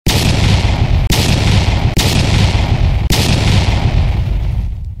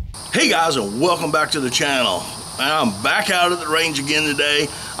Hey guys, and welcome back to the channel. I'm back out at the range again today.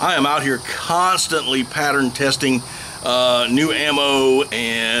 I am out here constantly pattern testing new ammo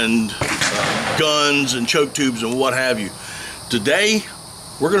and guns and choke tubes and what have you. Today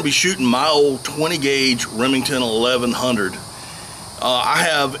we're going to be shooting my old 20 gauge Remington 1100. I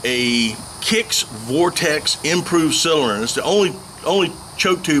have a Kicks Vortex improved cylinder, and it's the only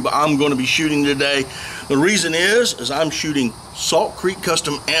choke tube I'm going to be shooting today. The reason is I'm shooting Salt Creek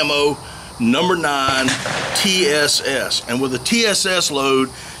Custom Ammo number 9 TSS, and with a TSS load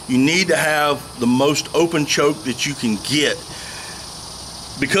you need to have the most open choke that you can get.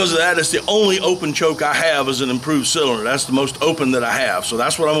 Because of that, it's the only open choke I have is an improved cylinder. That's the most open that I have, so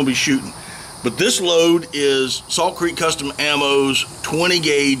that's what I'm going to be shooting. But this load is Salt Creek Custom Ammo's 20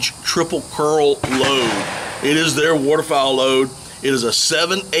 gauge triple curl load. It is their waterfowl load. It is a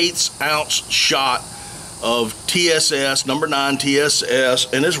 7/8 ounce shot of TSS, number 9 TSS,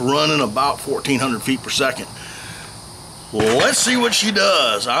 and it's running about 1,400 feet per second. Well, let's see what she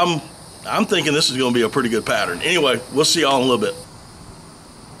does. I'm thinking this is going to be a pretty good pattern. Anyway, we'll see y'all in a little bit.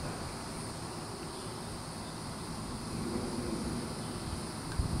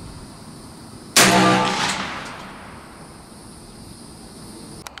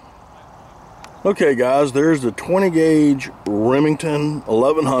 Okay guys, there's the 20 gauge Remington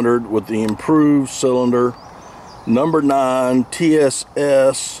 1100 with the improved cylinder, number 9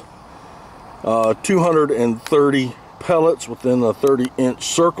 TSS, 230 pellets within a 30-inch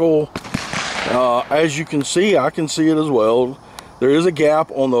circle. As you can see, I can see it as well. There is a gap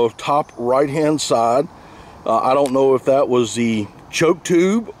on the top right hand side. I don't know if that was the choke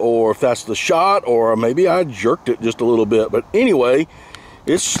tube or if that's the shot, or maybe I jerked it just a little bit, but anyway,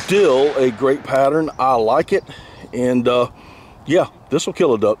 it's still a great pattern. I like it, and yeah, this will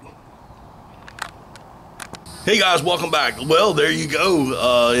kill a duck. Hey guys, welcome back. Well, there you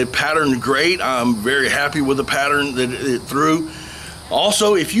go. It patterned great. I'm very happy with the pattern that it threw.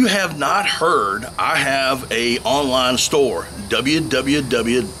 Also, if you have not heard, I have a online store,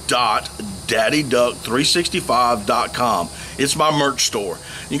 www.daddyduck365.com. It's my merch store.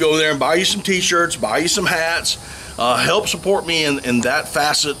 You go there and buy you some t-shirts, buy you some hats. Help support me in that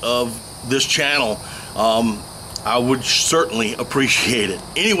facet of this channel. I would certainly appreciate it.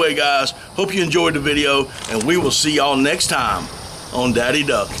 Anyway guys, hope you enjoyed the video, and we will see y'all next time on Daddy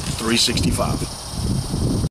Duck 365.